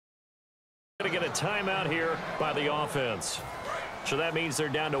Going to get a timeout here by the offense. So that means they're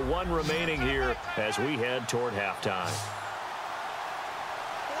down to 1 remaining here as we head toward halftime.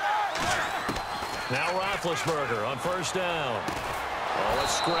 Now Roethlisberger on first down. Oh, a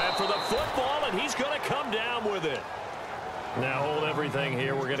scrap for the football, and he's going to come down with it. Now hold everything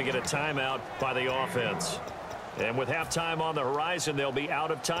here. We're going to get a timeout by the offense. And with halftime on the horizon, they'll be out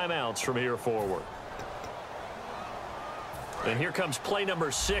of timeouts from here forward. And here comes play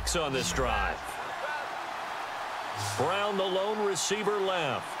number 6 on this drive. Brown, the lone receiver,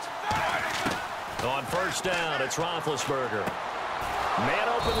 left. On first down, it's Roethlisberger. Man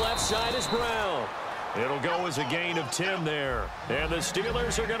open left side is Brown. It'll go as a gain of 10 there. And the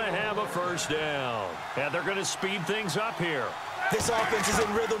Steelers are going to have a first down. And they're going to speed things up here. This offense is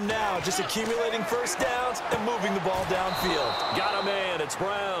in rhythm now, just accumulating first downs and moving the ball downfield. Got a man, it's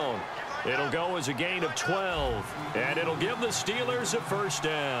Brown. It'll go as a gain of 12, and it'll give the Steelers a first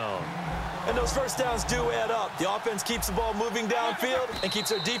down. And those first downs do add up. The offense keeps the ball moving downfield and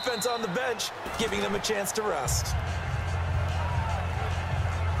keeps their defense on the bench, giving them a chance to rest.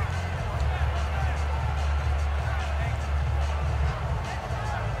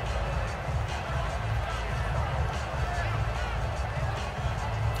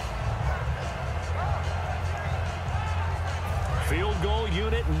 Field goal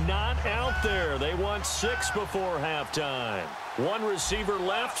unit not out there. They want 6 before halftime. 1 receiver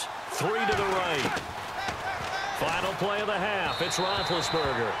left, 3 to the right. Final play of the half. It's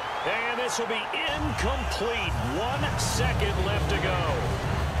Roethlisberger. And this will be incomplete. 1 second left to go.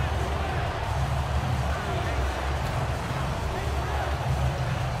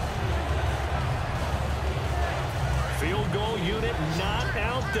 Field goal unit not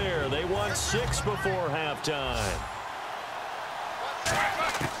out there. They want 6 before halftime.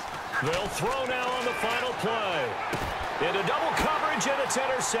 They'll throw now on the final play. Into double coverage, and it's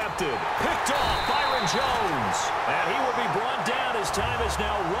intercepted. Picked off Byron Jones. And he will be brought down as time has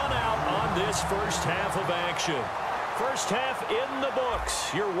now run out on this first half of action. First half in the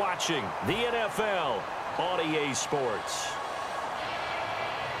books. You're watching the NFL on EA Sports.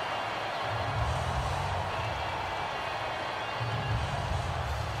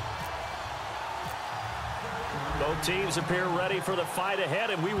 Both teams appear ready for the fight ahead,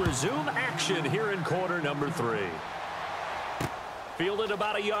 and we resume action here in quarter number 3. Fielded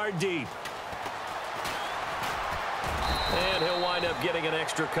about a yard deep. And he'll wind up getting an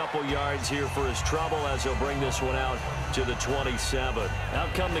extra couple yards here for his trouble as he'll bring this one out to the 27.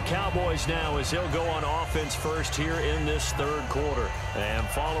 Out come the Cowboys now as he'll go on offense first here in this third quarter. And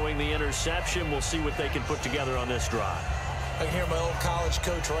following the interception, we'll see what they can put together on this drive. I can hear my old college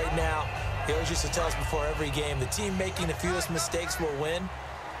coach right now. He always used to tell us before every game, the team making the fewest mistakes will win.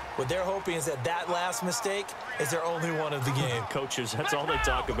 What they're hoping is that that last mistake is their only one of the game. Coaches, that's all they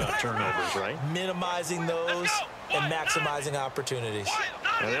talk about, turnovers, right? Minimizing those and maximizing opportunities.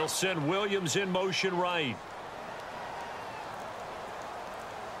 And they'll send Williams in motion right.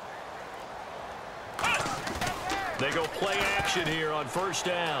 They go play action here on first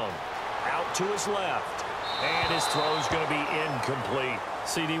down. Out to his left. And his throw's going to be incomplete.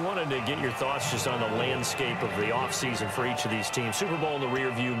 CD, wanted to get your thoughts just on the landscape of the offseason for each of these teams. Super Bowl in the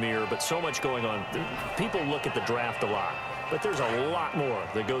rearview mirror, but so much going on. People look at the draft a lot, but there's a lot more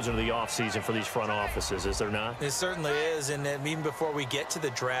that goes into the offseason for these front offices, is there not? It certainly is, and then even before we get to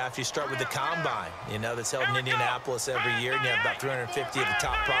the draft, you start with the combine, you know, that's held in Indianapolis every year, and you have about 350 of the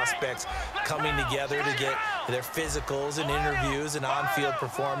top prospects coming together to get their physicals and interviews and on-field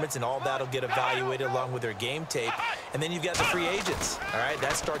performance, and all that'll get evaluated along with their game tape. And then you've got the free agents, all right?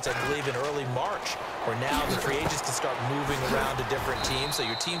 That starts, I believe, in early March, where now the free agents can start moving around to different teams. So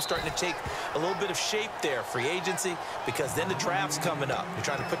your team's starting to take a little bit of shape there, free agency, because then the draft's coming up. You're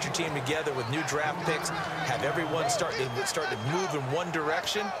trying to put your team together with new draft picks, have everyone start to move in one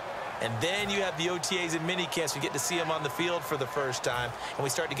direction. And then you have the OTAs and minicamps. We get to see them on the field for the first time. And we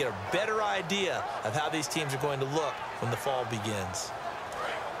start to get a better idea of how these teams are going to look when the fall begins.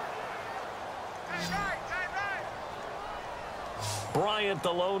 Bryant, the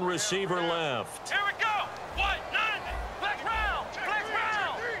lone receiver, left. Here we go. 1, 9, flex round, flex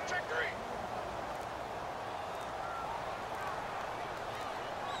round.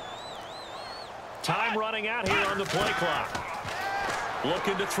 Time running out here on the play clock.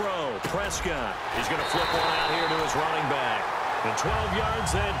 Looking to throw. Prescott is going to flip one out here to his running back. And 12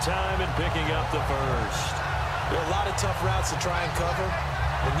 yards that time and picking up the first. There are a lot of tough routes to try and cover.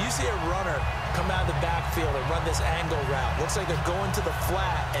 When you see a runner come out of the backfield and run this angle route, looks like they're going to the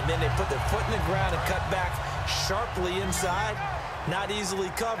flat, and then they put their foot in the ground and cut back sharply inside, not easily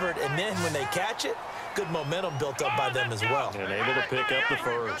covered. And then when they catch it, good momentum built up by them as well. And able to pick up the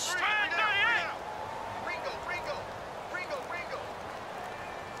first.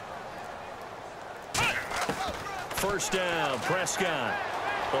 first down. Prescott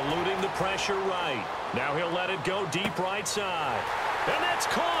eluding the pressure right. Now he'll let it go deep right side. And that's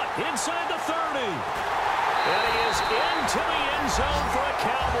caught inside the 30. And he is into the end zone for a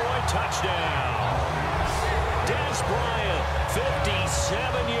Cowboy touchdown. Des Bryant, 57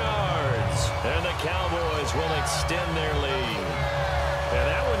 yards. And the Cowboys will extend their lead. And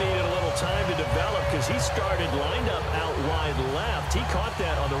that one needed a little time to develop because he started lined up out wide left. He caught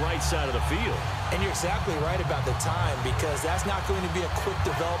that on the right side of the field. And you're exactly right about the time because that's not going to be a quick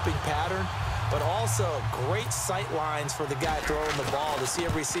developing pattern, but also great sight lines for the guy throwing the ball to see a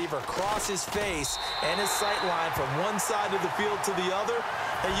receiver cross his face and his sight line from one side of the field to the other.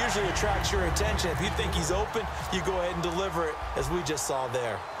 That usually attracts your attention. If you think he's open, you go ahead and deliver it, as we just saw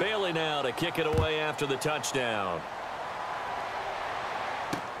there. Bailey now to kick it away after the touchdown.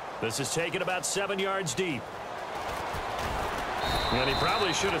 This is taken about 7 yards deep. And he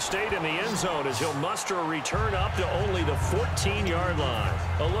probably should have stayed in the end zone as he'll muster a return up to only the 14-yard line.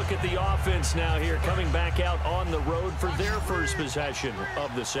 A look at the offense now here coming back out on the road for their first possession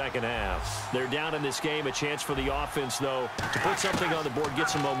of the second half. They're down in this game. A chance for the offense, though, to put something on the board,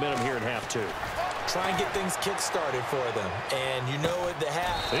 get some momentum here at half two. Try and get things kick-started for them. And you know at the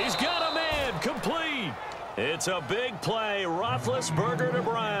half. He's got a man complete. It's a big play. Roethlisberger to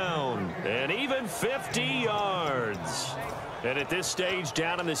Brown. And even 50 yards. And at this stage,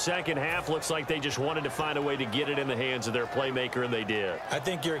 down in the second half, looks like they just wanted to find a way to get it in the hands of their playmaker, and they did. I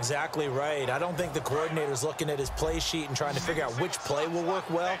think you're exactly right. I don't think the coordinator's looking at his play sheet and trying to figure out which play will work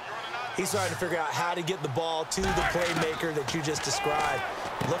well. He's trying to figure out how to get the ball to the playmaker that you just described.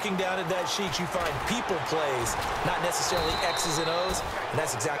 Looking down at that sheet, you find people plays, not necessarily X's and O's, and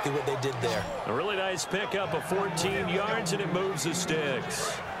that's exactly what they did there. A really nice pickup of 14 yards, and it moves the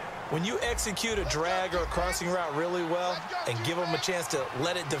sticks. When you execute a drag or a crossing route really well and give them a chance to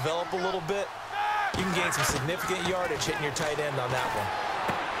let it develop a little bit, you can gain some significant yardage hitting your tight end on that one.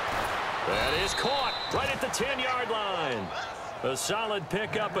 That is caught right at the 10-yard line. A solid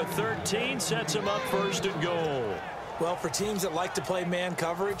pickup at 13 sets him up first and goal. Well, for teams that like to play man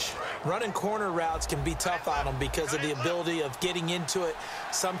coverage, running corner routes can be tough on them because of the ability of getting into it.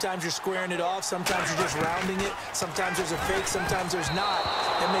 Sometimes you're squaring it off. Sometimes you're just rounding it. Sometimes there's a fake. Sometimes there's not.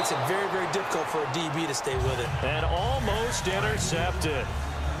 That makes it very, very difficult for a DB to stay with it. And almost intercepted.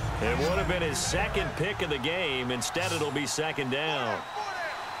 It would have been his second pick of the game. Instead, it'll be second down.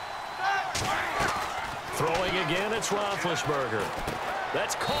 Throwing again, it's Roethlisberger.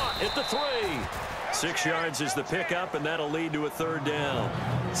 That's caught at the 3. 6 yards is the pickup, and that'll lead to a third down.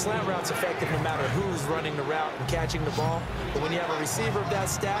 Slant route's effective no matter who's running the route and catching the ball. But when you have a receiver of that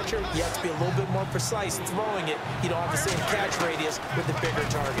stature, you have to be a little bit more precise throwing it. You don't have the same catch radius with the bigger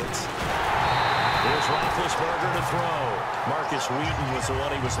targets. Here's Roethlisberger to throw. Marcus Wheaton was the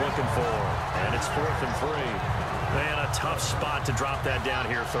one he was looking for. And it's 4th and 3. Man, a tough spot to drop that down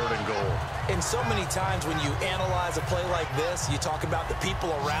here, 3rd and goal. And so many times when you analyze a play like this, you talk about the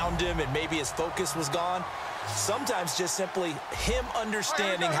people around him and maybe his focus was gone. Sometimes just simply him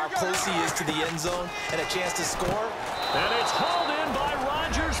understanding how close he is to the end zone and a chance to score. And it's hauled in by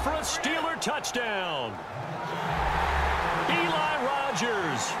Rodgers for a Steeler touchdown. Eli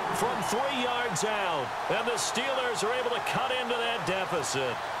Rodgers from 3 yards out. And the Steelers are able to cut into that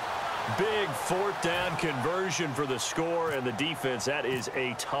deficit. Big 4th down conversion for the score, and the defense, that is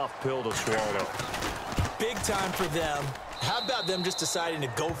a tough pill to swallow. Big time for them. How about them just deciding to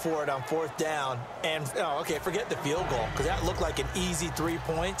go for it on 4th down? And, okay, forget the field goal, because that looked like an easy 3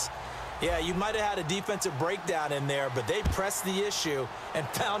 points. Yeah, you might have had a defensive breakdown in there, but they pressed the issue and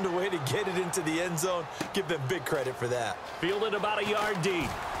found a way to get it into the end zone. Give them big credit for that. Fielded about a yard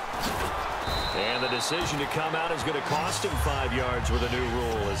deep. And the decision to come out is going to cost him 5 yards with a new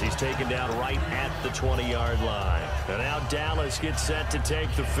rule as he's taken down right at the 20-yard line. And now Dallas gets set to take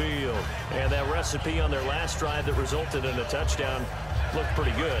the field. And that recipe on their last drive that resulted in a touchdown looked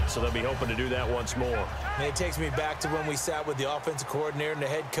pretty good, so they'll be hoping to do that once more. And it takes me back to when we sat with the offensive coordinator and the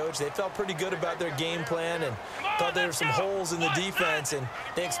head coach. They felt pretty good about their game plan and thought there were some holes in the defense, and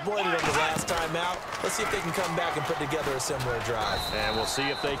they exploited them the last time out. Let's see if they can come back and put together a similar drive. And we'll see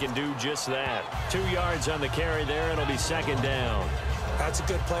if they can do just that. 2 yards on the carry there, and it'll be second down. That's a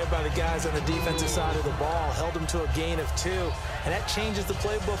good play by the guys on the defensive side of the ball. Held them to a gain of 2, and that changes the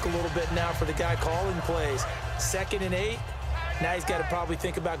playbook a little bit now for the guy calling plays. 2nd and 8. Now he's got to probably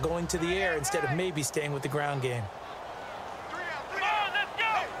think about going to the air instead of maybe staying with the ground game. Come on, let's go.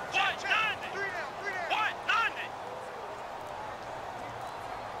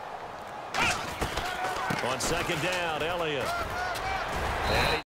 190. On second down, Elliott. And